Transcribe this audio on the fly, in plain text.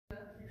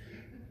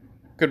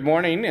Good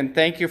morning, and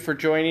thank you for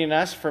joining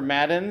us for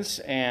Matins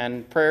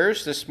and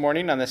prayers this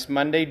morning on this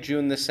Monday,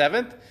 June the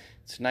 7th.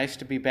 It's nice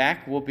to be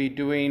back. We'll be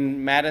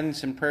doing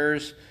Matins and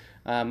prayers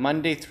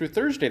Monday through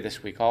Thursday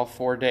this week, all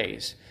 4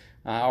 days.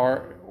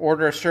 Our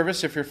order of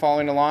service, if you're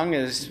following along,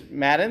 is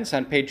Matins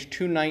on page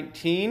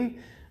 219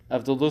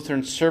 of the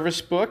Lutheran Service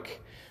Book.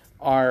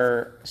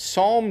 Our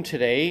psalm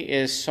today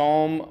is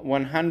Psalm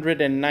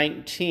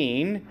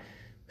 119,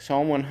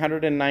 Psalm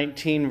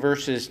 119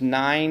 verses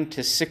 9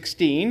 to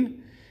 16.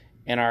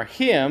 And our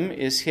hymn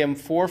is hymn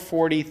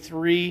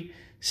 443,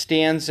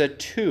 stanza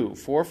 2.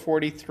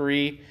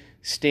 443,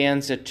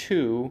 stanza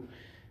 2.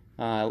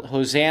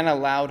 Hosanna,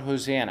 loud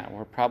Hosanna.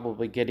 We're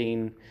probably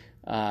getting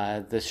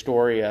the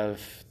story of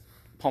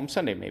Palm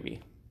Sunday, maybe.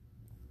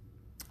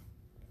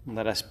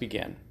 Let us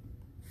begin.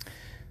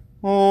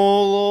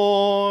 O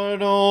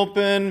Lord,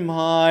 open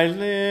my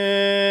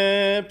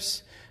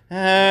lips,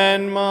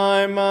 and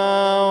my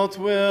mouth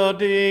will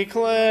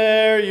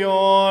declare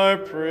your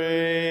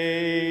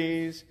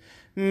praise.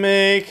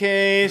 Make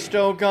haste,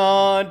 O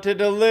God, to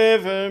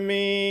deliver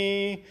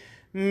me.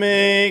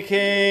 Make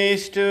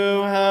haste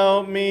to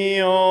help me,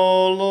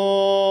 O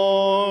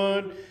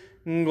Lord.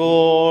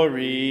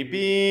 Glory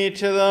be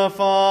to the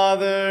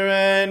Father,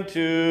 and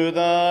to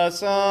the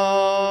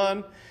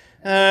Son,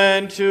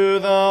 and to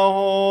the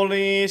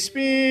Holy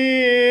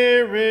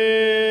Spirit,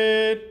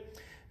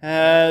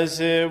 as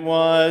it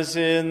was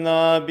in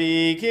the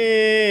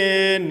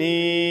beginning,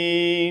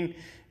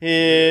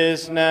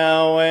 is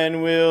now,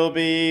 and will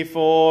be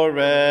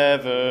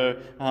forever.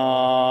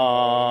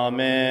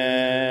 Amen.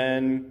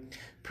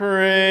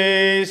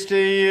 Praise to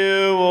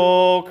you,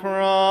 O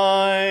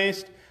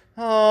Christ.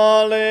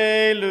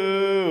 Alleluia.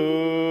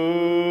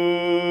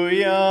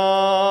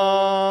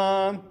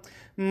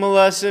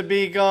 Blessed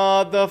be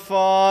God the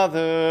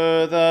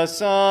Father, the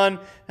Son,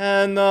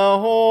 and the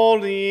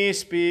Holy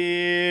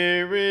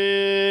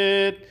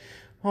Spirit.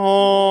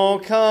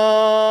 Oh,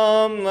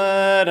 come,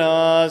 let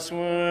us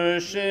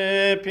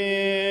worship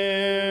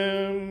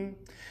him.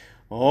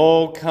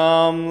 Oh,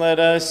 come, let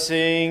us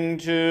sing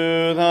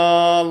to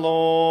the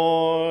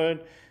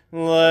Lord.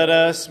 Let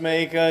us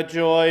make a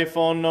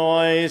joyful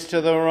noise to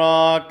the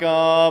rock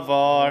of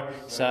our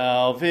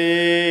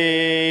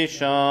salvation.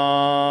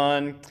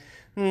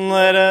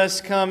 Let us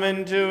come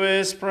into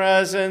his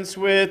presence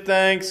with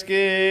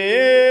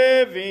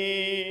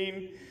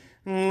thanksgiving.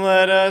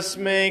 Let us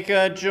make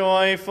a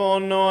joyful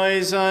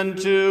noise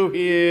unto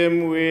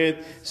him with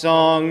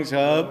songs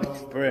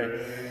of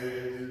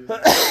praise.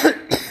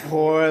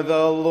 For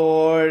the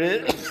Lord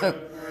is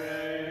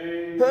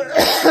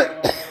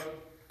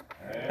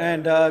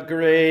and a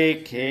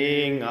great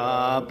King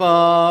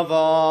above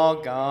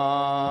all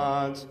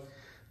gods.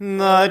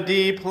 The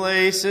deep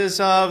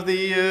places of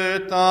the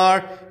earth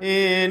are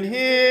in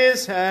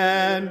his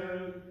hand.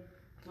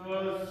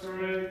 The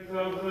strength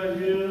of the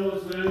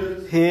hills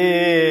is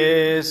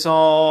his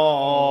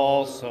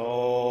also.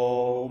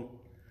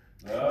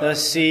 The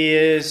sea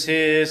is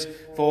his,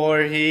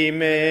 for he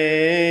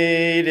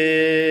made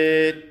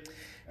it,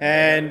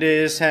 and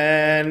his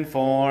hand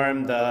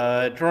formed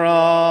the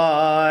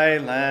dry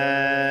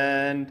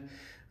land.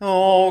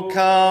 Oh,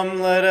 come,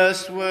 let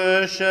us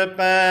worship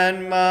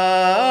and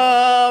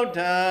bow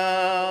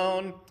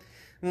down.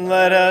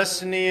 Let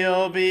us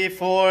kneel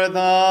before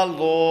the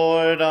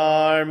Lord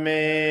our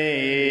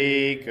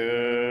Maker.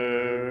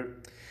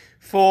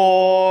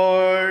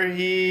 For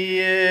he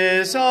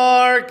is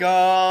our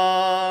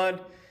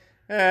God,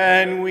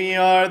 and we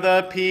are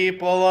the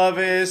people of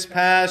his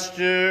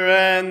pasture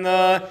and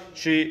the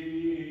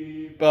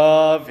sheep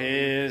of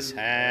his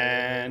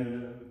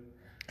hand.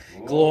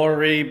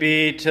 Glory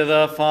be to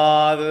the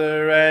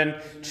Father,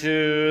 and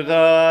to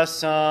the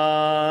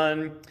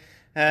Son,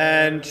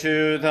 and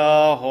to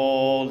the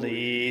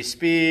Holy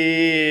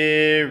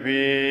Spirit,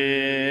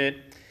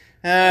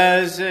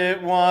 as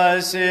it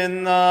was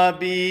in the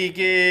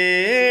beginning,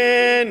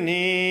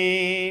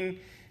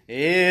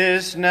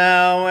 is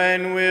now,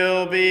 and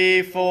will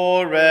be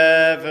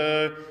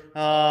forever.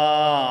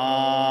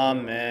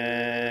 Amen.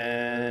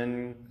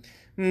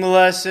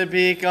 Blessed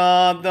be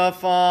God the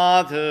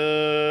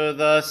Father,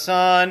 the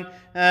Son,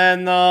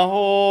 and the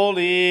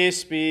Holy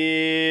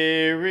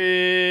Spirit.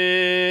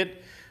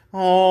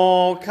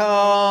 Oh,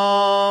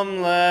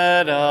 come,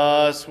 let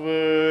us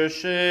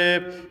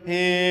worship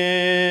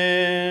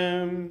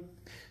him.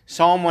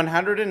 Psalm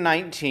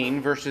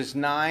 119, verses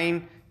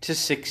 9 to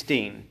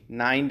 16.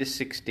 9 to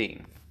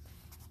 16.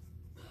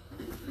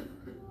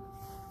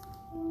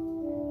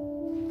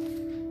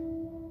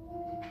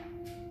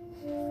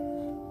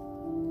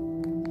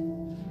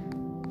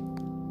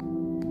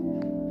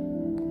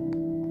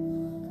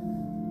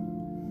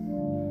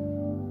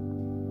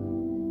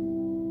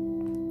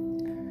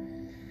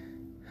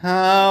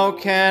 How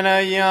can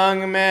a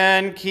young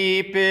man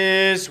keep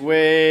his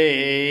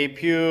way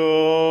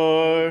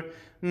pure?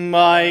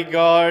 By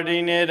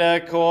guarding it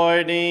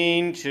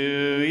according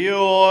to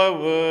your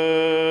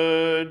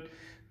word.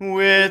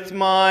 With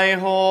my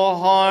whole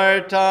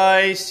heart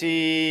I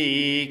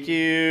seek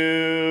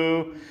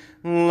you.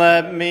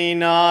 Let me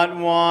not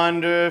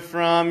wander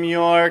from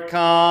your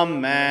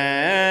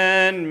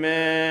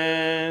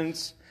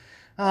commandments.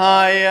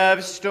 I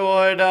have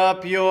stored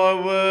up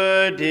your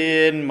word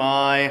in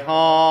my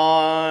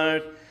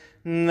heart,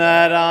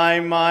 that I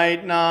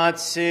might not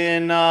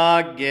sin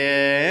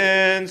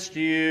against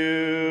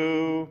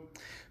you.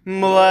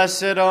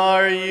 Blessed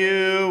are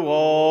you,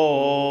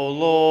 O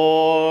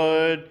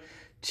Lord.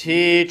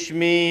 Teach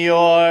me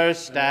your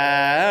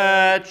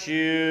statutes.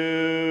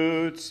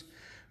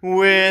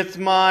 With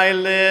my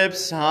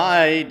lips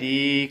I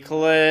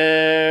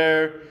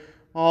declare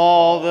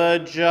all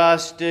the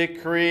just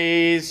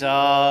decrees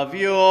of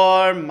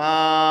your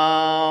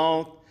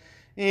mouth.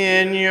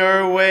 In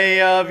your way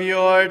of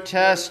your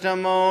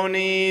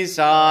testimonies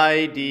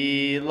I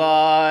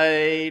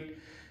delight,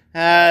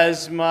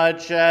 as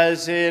much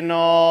as in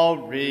all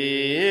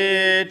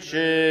riches.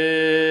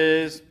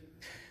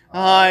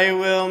 I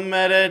will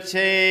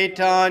meditate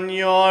on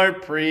your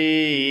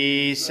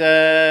precepts,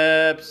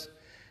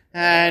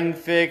 and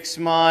fix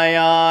my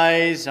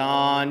eyes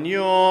on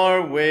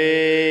your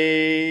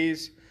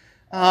ways.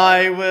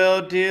 I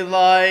will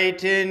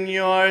delight in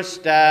your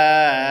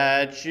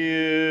statutes.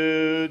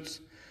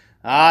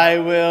 I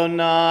will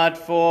not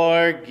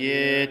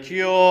forget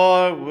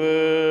your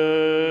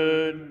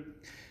word.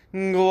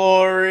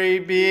 Glory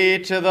be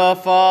to the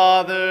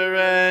Father,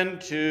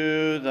 and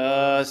to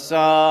the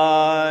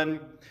Son,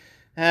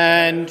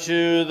 and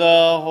to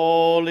the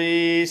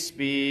Holy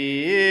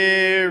Spirit,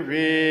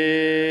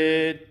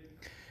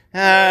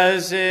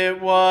 as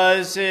it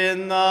was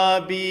in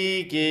the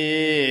beginning,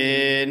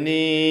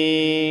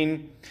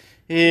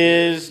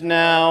 is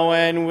now,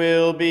 and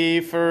will be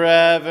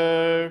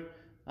forever.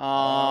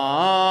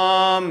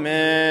 Amen.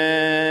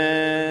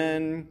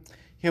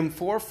 Hymn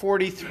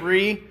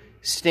 443,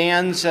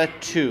 stanza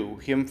 2.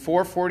 Hymn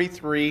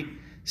 443,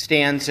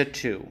 stanza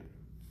 2.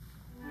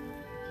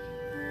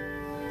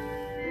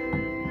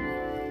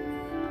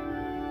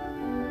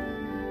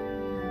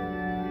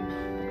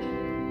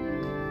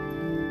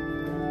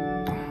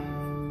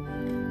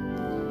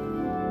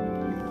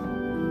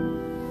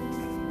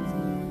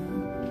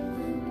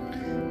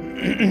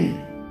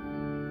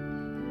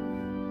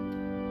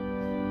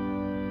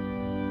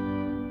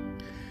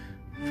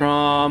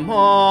 From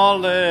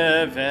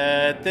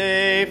Olivet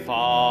they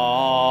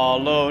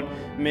followed,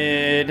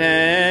 mid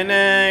an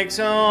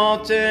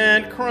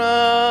exultant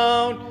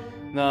crowd,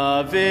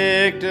 the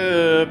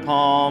victor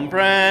palm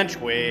branch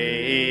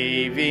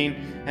waving,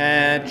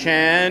 and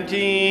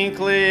chanting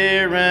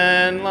clear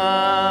and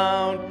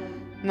loud.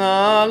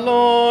 The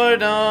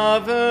Lord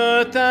of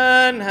earth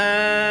and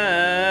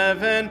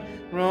heaven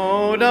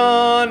rode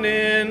on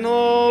in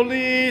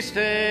lowly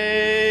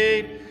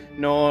state,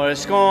 nor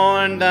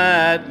scorned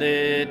that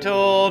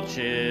little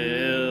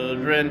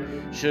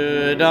children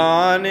should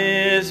on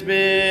his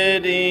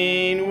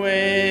bidding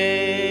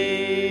wait.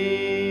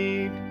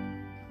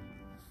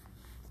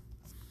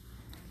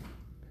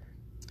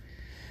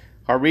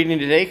 Our reading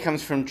today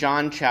comes from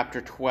John chapter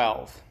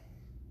 12.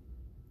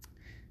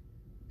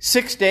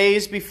 6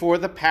 days before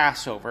the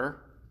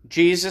Passover,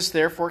 Jesus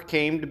therefore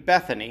came to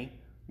Bethany,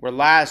 where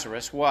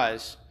Lazarus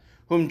was,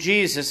 whom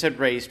Jesus had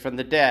raised from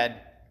the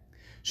dead.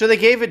 So they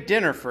gave a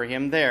dinner for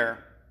him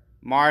there.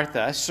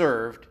 Martha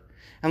served,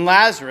 and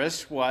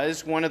Lazarus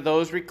was one of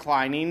those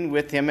reclining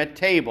with him at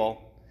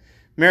table.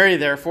 Mary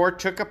therefore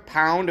took a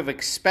pound of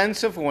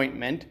expensive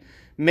ointment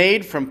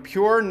made from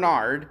pure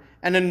nard,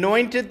 and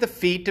anointed the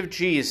feet of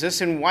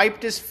Jesus, and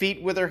wiped his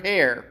feet with her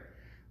hair.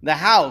 The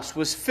house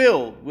was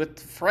filled with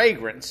the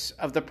fragrance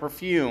of the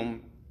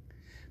perfume.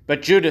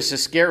 But Judas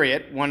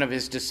Iscariot, one of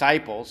his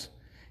disciples,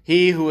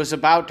 he who was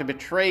about to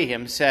betray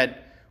him, said,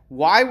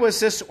 "Why was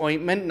this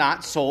ointment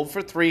not sold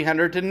for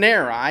 300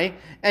 denarii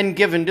and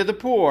given to the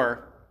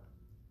poor?"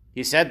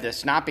 He said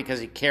this not because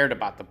he cared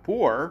about the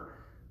poor,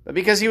 but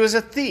because he was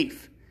a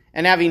thief,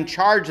 and having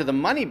charge of the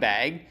money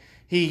bag,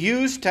 he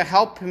used to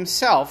help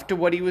himself to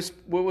what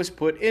was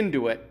put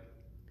into it.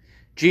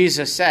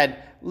 Jesus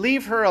said,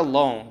 "Leave her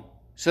alone,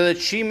 so that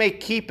she may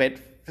keep it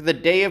for the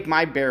day of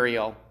my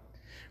burial.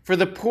 For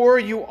the poor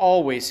you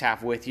always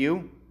have with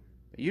you,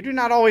 but you do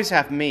not always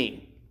have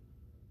me."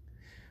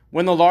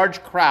 When the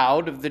large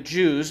crowd of the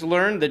Jews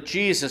learned that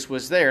Jesus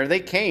was there, they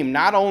came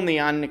not only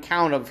on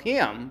account of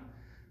him,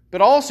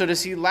 but also to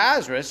see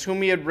Lazarus,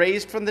 whom he had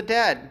raised from the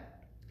dead.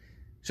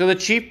 So the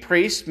chief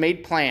priests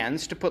made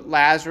plans to put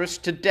Lazarus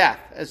to death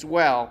as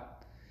well,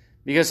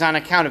 because on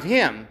account of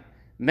him,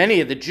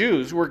 many of the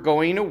Jews were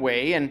going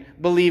away and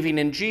believing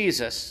in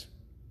Jesus.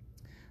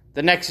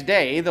 The next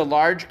day, the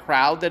large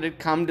crowd that had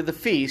come to the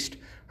feast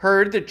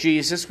heard that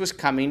Jesus was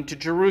coming to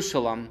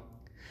Jerusalem.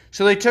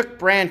 So they took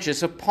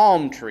branches of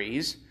palm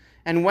trees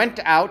and went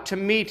out to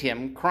meet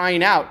him,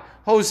 crying out,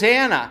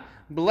 "Hosanna!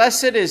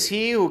 Blessed is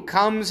he who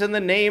comes in the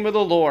name of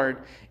the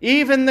Lord,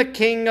 even the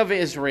King of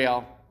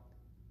Israel."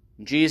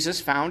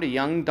 Jesus found a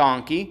young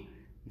donkey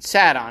and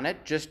sat on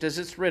it, just as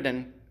it's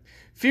written,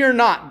 "Fear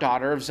not,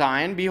 daughter of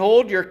Zion.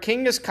 Behold, your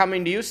king is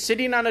coming to you,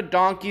 sitting on a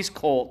donkey's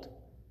colt."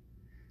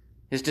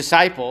 His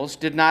disciples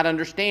did not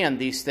understand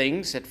these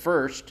things at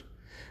first,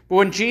 But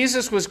when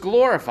Jesus was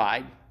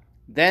glorified,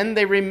 then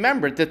they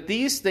remembered that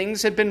these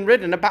things had been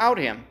written about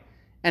him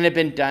and had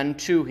been done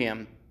to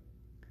him.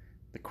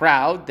 The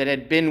crowd that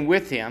had been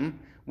with him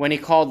when he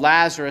called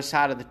Lazarus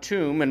out of the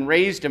tomb and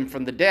raised him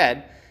from the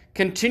dead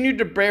continued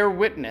to bear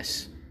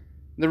witness.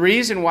 The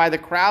reason why the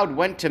crowd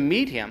went to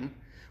meet him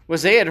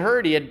was they had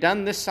heard he had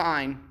done this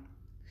sign.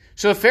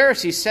 So the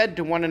Pharisees said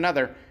to one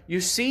another,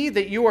 "You see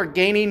that you are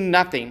gaining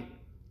nothing.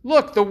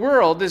 Look, the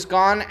world is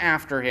gone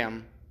after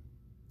him."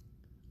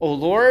 O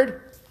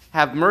Lord,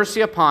 have mercy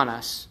upon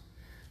us.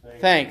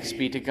 Thanks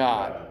be to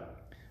God.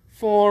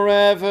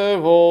 Forever,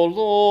 O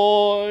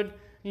Lord,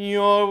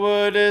 your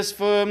word is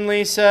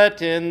firmly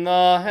set in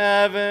the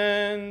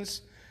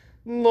heavens.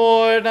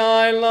 Lord,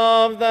 I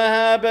love the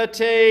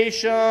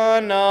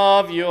habitation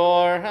of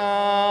your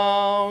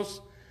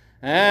house,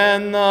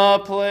 and the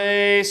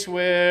place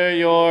where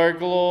your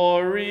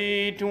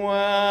glory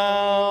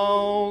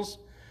dwells.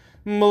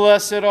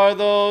 Blessed are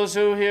those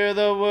who hear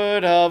the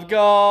word of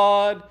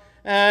God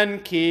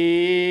and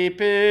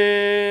keep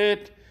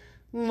it.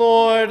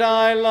 Lord,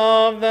 I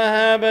love the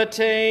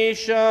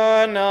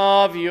habitation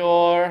of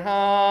your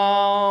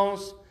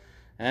house,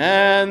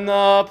 and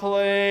the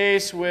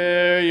place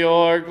where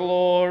your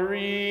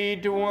glory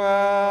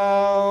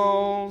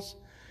dwells.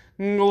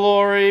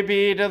 Glory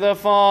be to the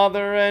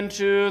Father, and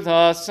to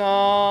the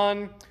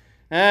Son,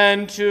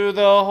 and to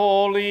the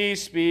Holy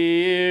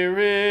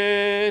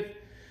Spirit.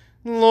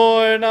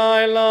 Lord,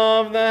 I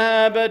love the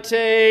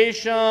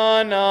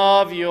habitation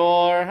of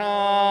your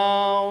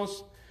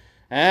house,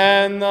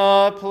 and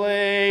the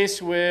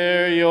place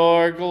where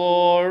your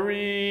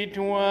glory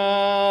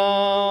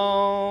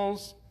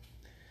dwells.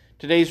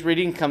 Today's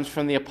reading comes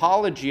from the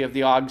Apology of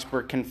the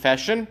Augsburg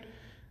Confession,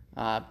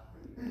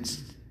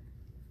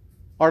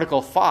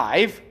 Article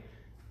 5,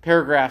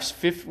 paragraphs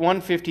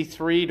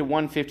 153 to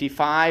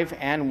 155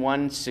 and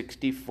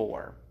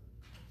 164.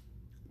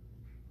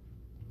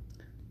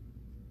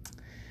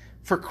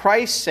 For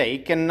Christ's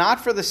sake, and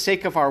not for the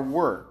sake of our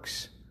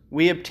works,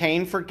 we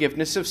obtain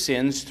forgiveness of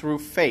sins through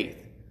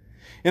faith.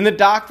 In the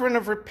doctrine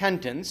of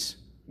repentance,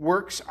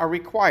 works are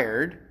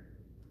required,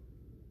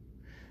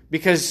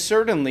 because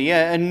certainly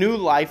a new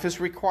life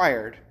is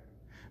required.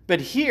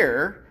 But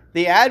here,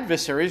 the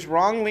adversaries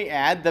wrongly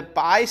add that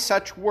by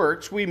such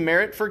works we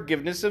merit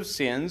forgiveness of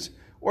sins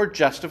or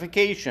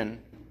justification.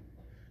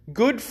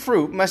 Good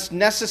fruit must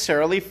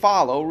necessarily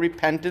follow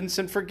repentance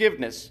and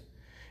forgiveness.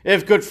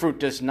 If good fruit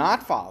does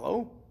not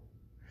follow,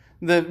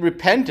 the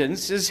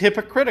repentance is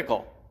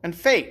hypocritical and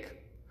fake.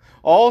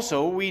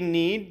 Also, we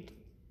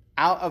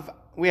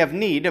have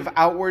need of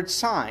outward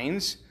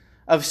signs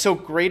of so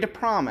great a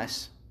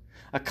promise.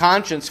 A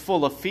conscience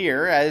full of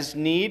fear has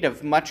need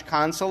of much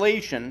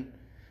consolation.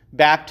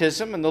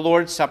 Baptism and the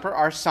Lord's Supper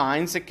are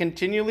signs that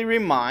continually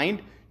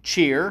remind,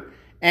 cheer,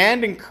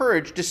 and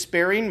encourage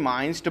despairing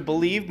minds to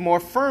believe more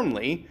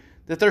firmly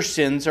that their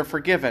sins are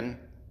forgiven.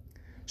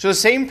 So the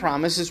same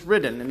promise is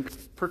written and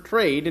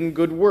portrayed in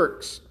good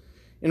works,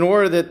 in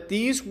order that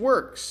these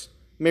works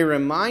may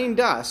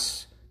remind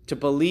us to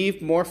believe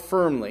more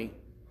firmly.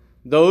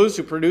 Those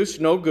who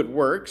produce no good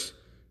works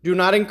do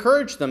not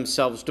encourage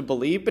themselves to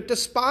believe, but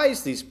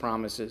despise these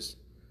promises.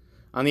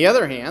 On the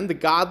other hand, the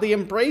godly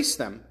embrace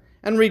them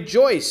and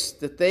rejoice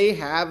that they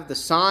have the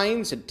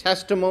signs and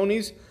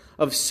testimonies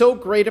of so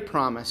great a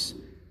promise.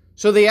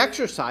 So they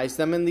exercise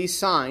them in these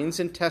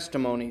signs and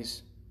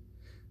testimonies.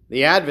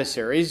 The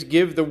adversaries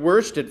give the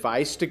worst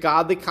advice to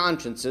godly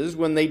consciences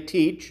when they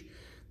teach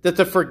that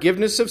the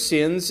forgiveness of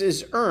sins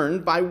is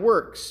earned by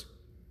works.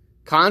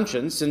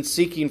 Conscience, in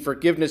seeking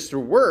forgiveness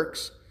through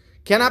works,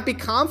 cannot be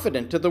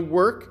confident that the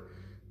work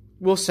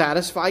will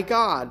satisfy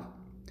God.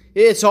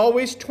 It's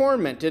always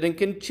tormented and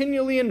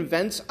continually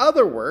invents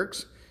other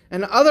works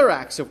and other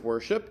acts of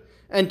worship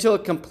until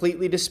it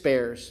completely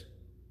despairs.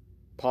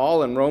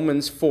 Paul in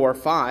Romans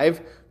 4:5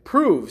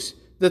 proves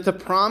that the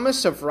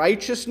promise of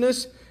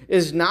righteousness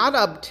is not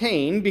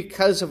obtained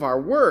because of our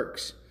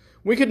works.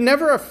 We could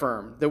never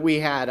affirm that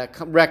we had a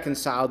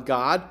reconciled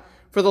God,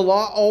 for the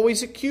law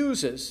always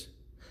accuses.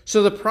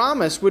 So the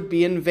promise would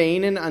be in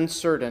vain and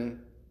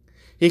uncertain.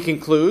 He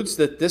concludes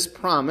that this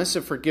promise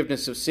of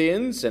forgiveness of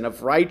sins and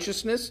of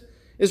righteousness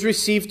is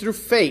received through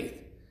faith,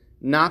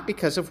 not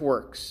because of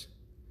works.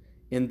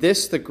 In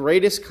this, the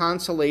greatest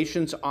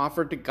consolations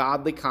offered to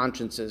godly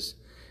consciences,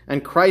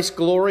 and Christ's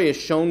glory is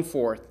shown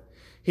forth.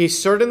 He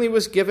certainly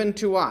was given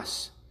to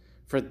us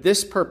for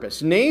this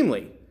purpose,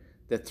 namely,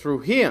 that through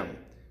him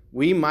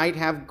we might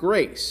have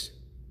grace,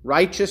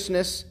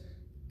 righteousness,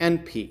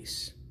 and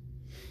peace.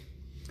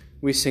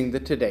 We sing the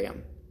Te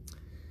Deum.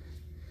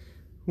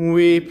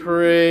 We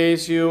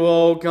praise you,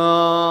 O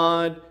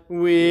God.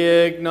 We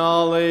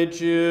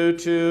acknowledge you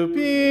to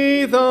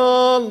be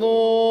the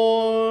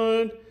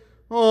Lord.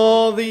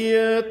 All the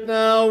earth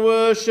now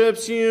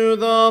worships you,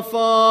 the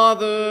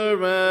Father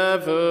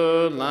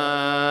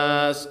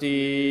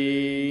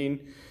everlasting.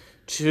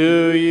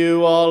 To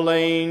you all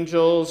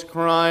angels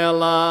cry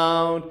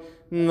aloud,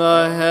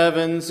 the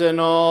heavens and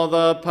all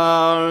the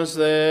powers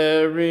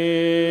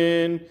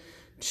therein.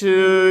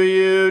 To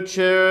you,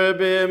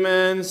 cherubim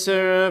and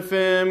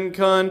seraphim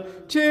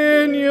continually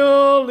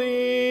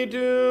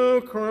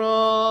do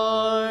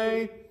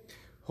cry,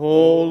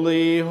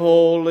 Holy,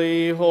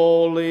 holy,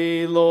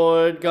 holy,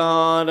 Lord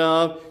God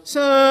of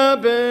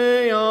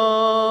Sabaoth.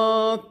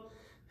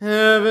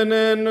 Heaven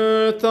and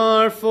earth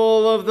are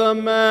full of the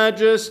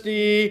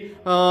majesty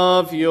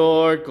of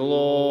your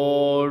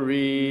glory.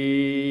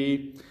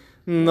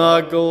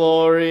 The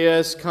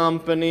glorious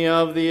company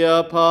of the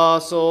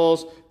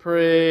apostles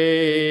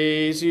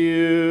praise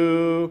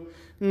you.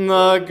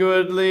 The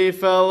goodly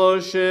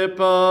fellowship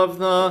of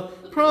the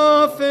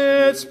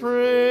prophets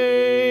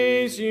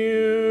praise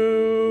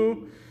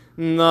you.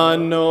 The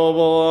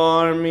noble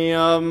army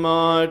of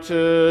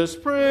martyrs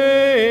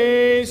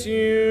praise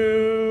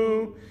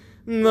you.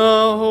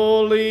 The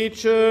holy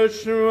church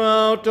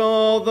throughout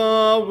all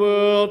the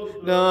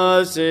world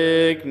does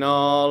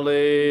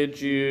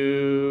acknowledge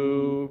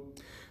you.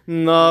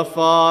 The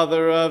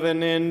Father of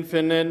an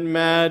infinite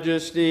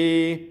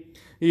majesty,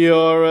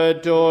 your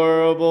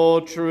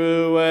adorable,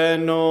 true,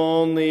 and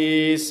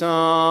only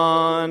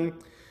Son,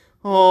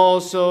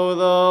 also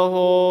the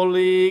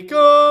Holy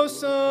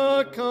Ghost,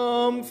 the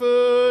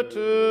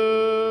Comforter.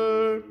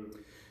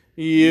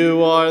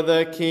 You are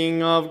the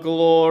King of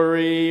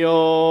glory,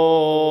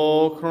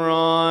 O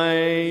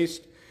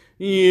Christ.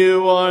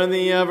 You are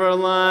the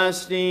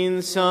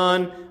everlasting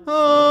Son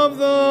of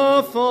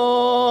the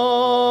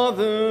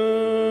Father.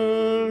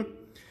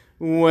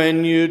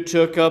 When you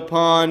took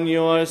upon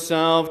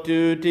yourself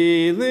to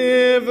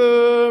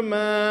deliver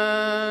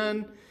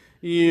man,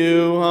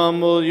 you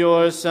humbled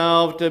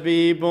yourself to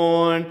be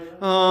born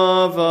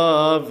of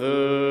a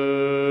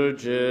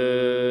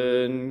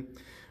virgin.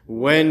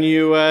 When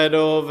you had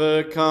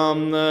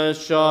overcome the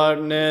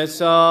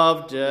sharpness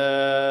of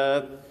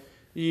death,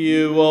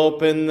 you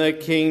opened the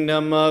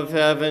kingdom of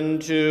heaven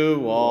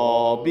to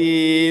all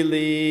believers.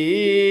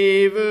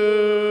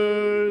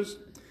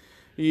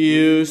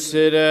 You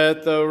sit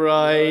at the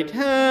right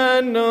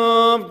hand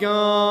of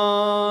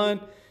God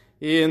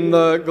in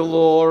the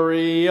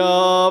glory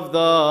of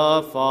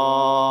the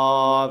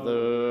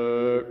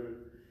Father.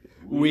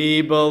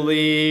 We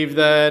believe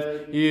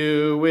that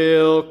you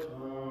will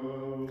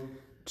come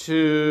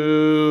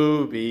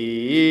to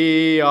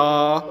be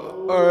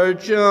our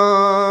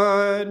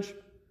judge.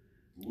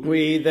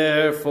 We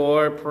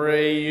therefore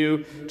pray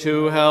you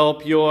to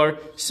help your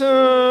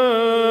servants,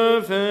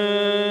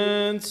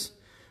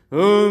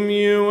 whom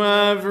you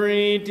have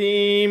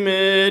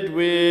redeemed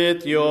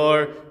with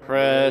your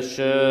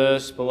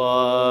precious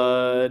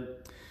blood.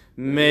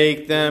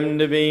 Make them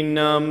to be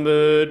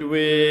numbered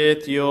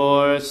with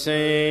your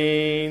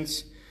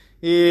saints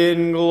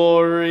in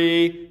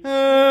glory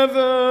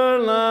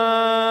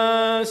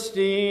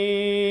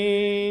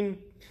everlasting.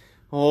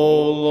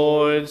 O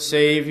Lord,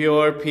 save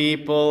your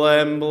people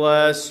and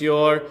bless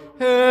your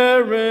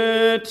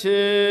heritage.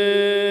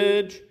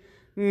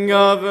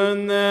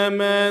 Govern them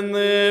and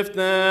lift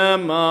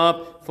them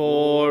up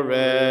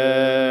forever.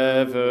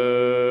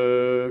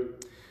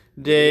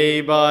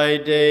 Day by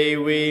day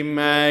we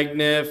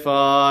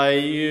magnify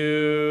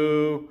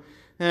you,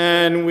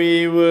 and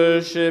we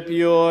worship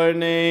your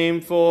name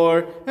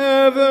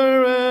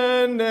forever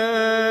and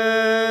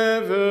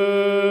ever.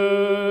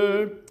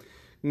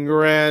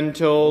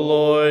 Grant, O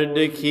Lord,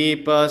 to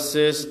keep us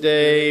this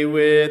day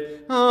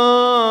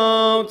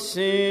without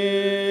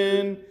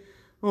sin.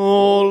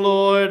 O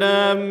Lord,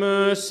 have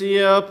mercy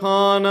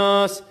upon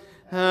us.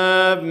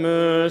 Have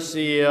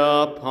mercy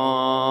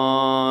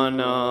upon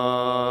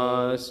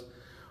us.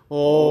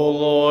 O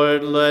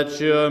Lord, let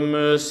your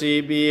mercy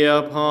be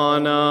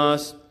upon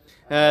us,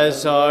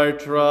 as our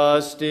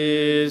trust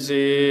is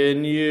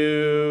in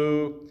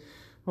you.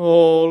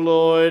 O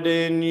Lord,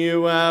 in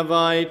you have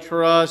I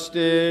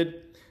trusted.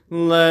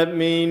 Let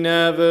me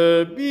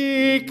never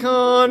be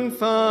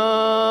confounded.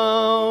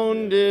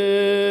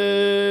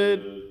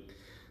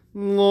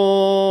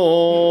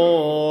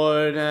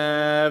 Lord,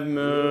 have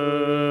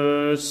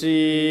mercy.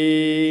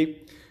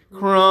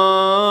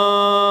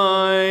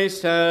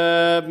 Christ,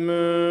 have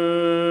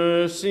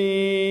mercy.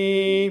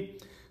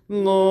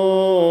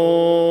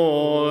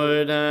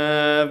 Lord,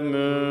 have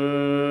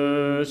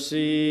mercy.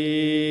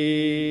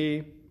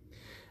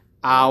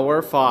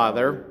 Our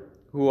Father,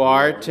 who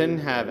art in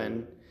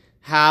heaven,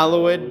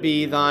 hallowed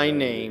be thy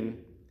name.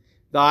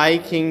 Thy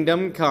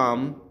kingdom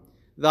come,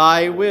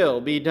 thy will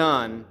be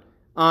done,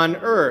 on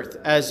earth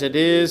as it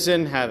is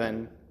in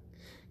heaven.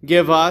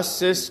 Give us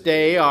this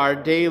day our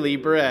daily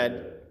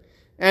bread,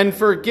 and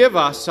forgive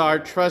us our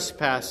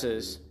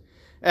trespasses,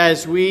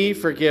 as we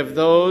forgive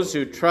those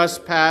who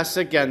trespass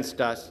against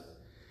us.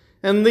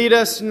 And lead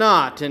us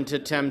not into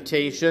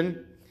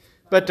temptation,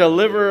 but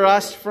deliver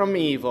us from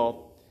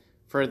evil.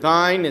 For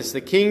thine is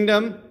the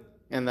kingdom,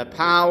 and the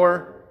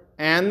power,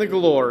 and the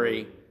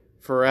glory,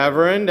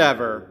 forever and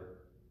ever.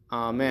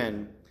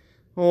 Amen.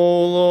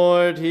 O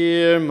Lord,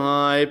 hear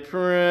my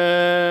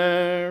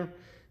prayer,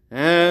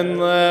 and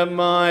let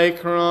my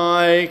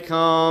cry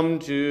come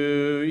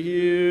to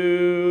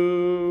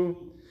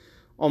you.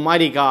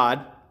 Almighty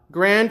God,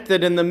 grant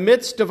that in the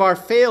midst of our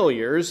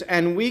failures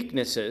and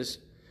weaknesses,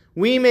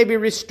 we may be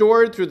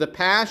restored through the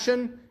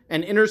passion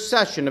and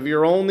intercession of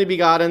your only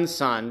begotten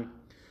Son,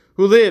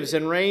 who lives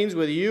and reigns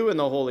with you in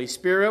the Holy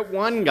Spirit,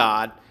 one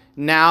God,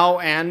 now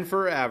and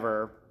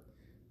forever.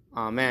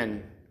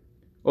 Amen.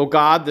 O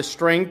God, the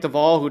strength of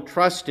all who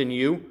trust in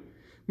you,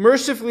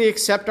 mercifully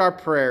accept our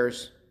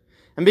prayers.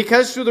 And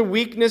because through the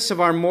weakness of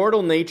our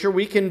mortal nature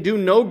we can do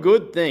no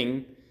good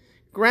thing,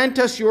 grant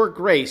us your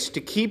grace to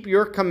keep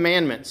your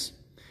commandments,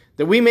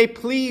 that we may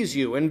please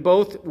you in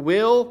both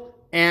will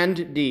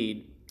and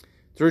deed.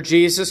 Through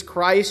Jesus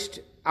Christ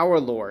our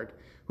Lord,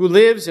 who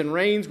lives and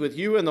reigns with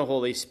you in the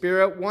Holy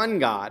Spirit, one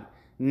God,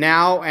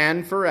 now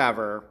and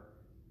forever.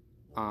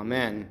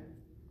 Amen.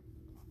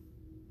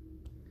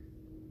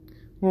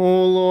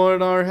 O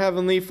Lord, our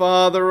heavenly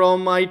Father,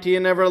 almighty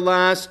and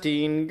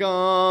everlasting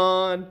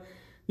God,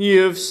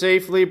 you have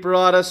safely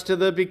brought us to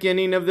the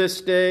beginning of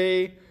this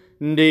day.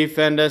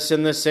 Defend us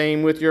in the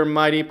same with your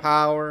mighty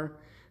power,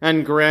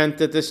 and grant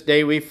that this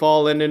day we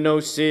fall into no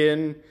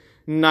sin,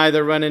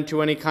 neither run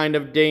into any kind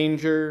of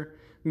danger,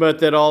 but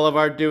that all of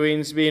our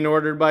doings, being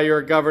ordered by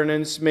your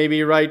governance, may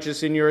be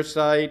righteous in your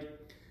sight.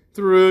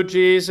 Through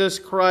Jesus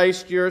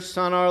Christ, your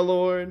Son, our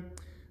Lord,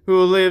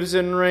 who lives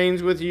and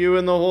reigns with you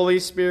in the Holy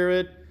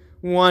Spirit,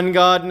 one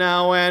God,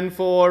 now and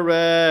forever.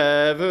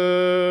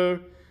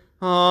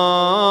 Amen.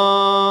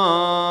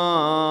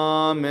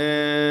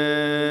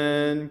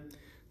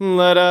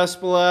 Let us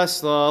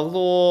bless the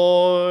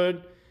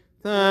Lord.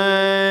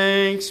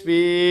 Thanks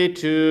be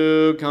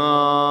to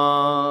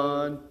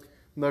God.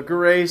 The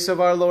grace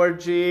of our Lord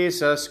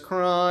Jesus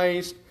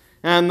Christ,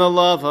 and the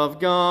love of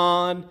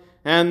God,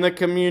 and the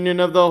communion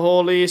of the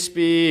Holy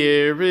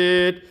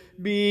Spirit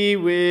be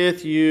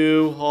with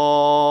you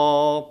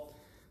all.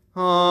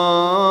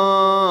 Amen.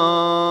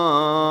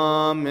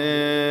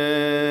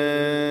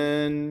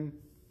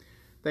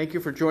 Thank you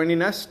for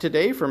joining us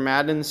today for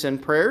Matins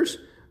and Prayers.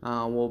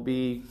 We'll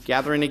be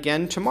gathering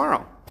again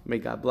tomorrow. May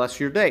God bless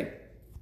your day.